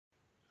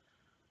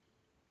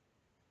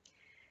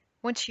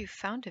Once you've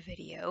found a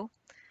video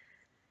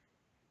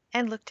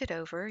and looked it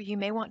over, you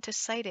may want to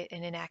cite it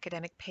in an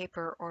academic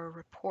paper or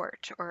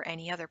report or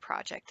any other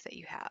project that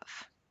you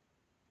have.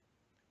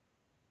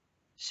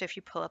 So if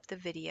you pull up the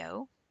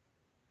video,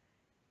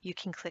 you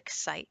can click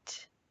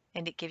Cite,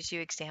 and it gives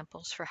you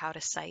examples for how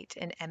to cite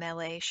an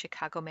MLA,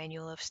 Chicago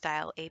Manual of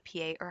Style,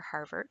 APA, or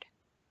Harvard.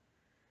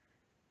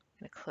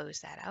 I'm going to close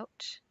that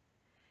out.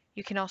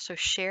 You can also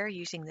share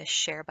using the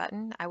share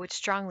button. I would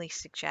strongly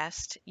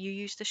suggest you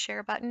use the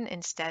share button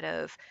instead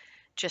of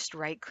just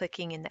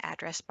right-clicking in the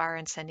address bar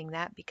and sending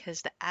that,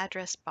 because the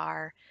address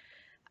bar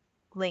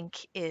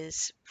link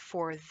is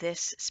for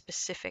this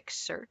specific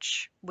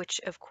search,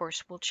 which of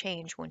course will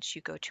change once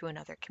you go to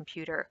another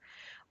computer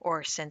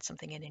or send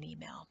something in an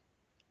email.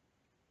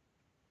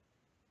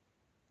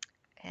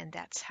 And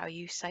that's how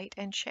you cite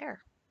and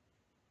share.